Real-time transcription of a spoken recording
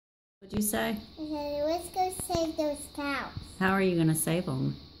What'd you say? I said, let's go save those cows. How are you going to save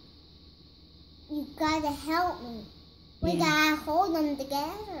them? You gotta help me. We gotta hold them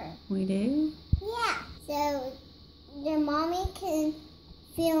together. We do? Yeah. So their mommy can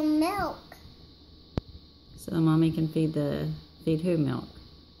feel milk. So the mommy can feed who milk?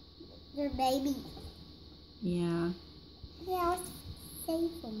 Their baby. Yeah. Yeah, let's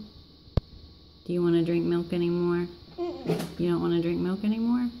save them. Do you want to drink milk anymore? Mm-mm. You don't want to drink milk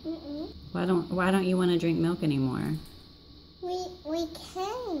anymore? Mm-mm. Why don't you want to drink milk anymore? We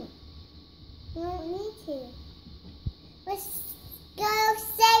can't. We don't need to. Let's go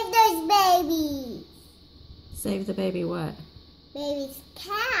save those babies. Save the baby what? Baby's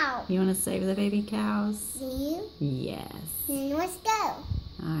cow. You want to save the baby cows? Do you? Yes. Then let's go. All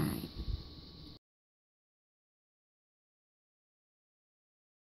right.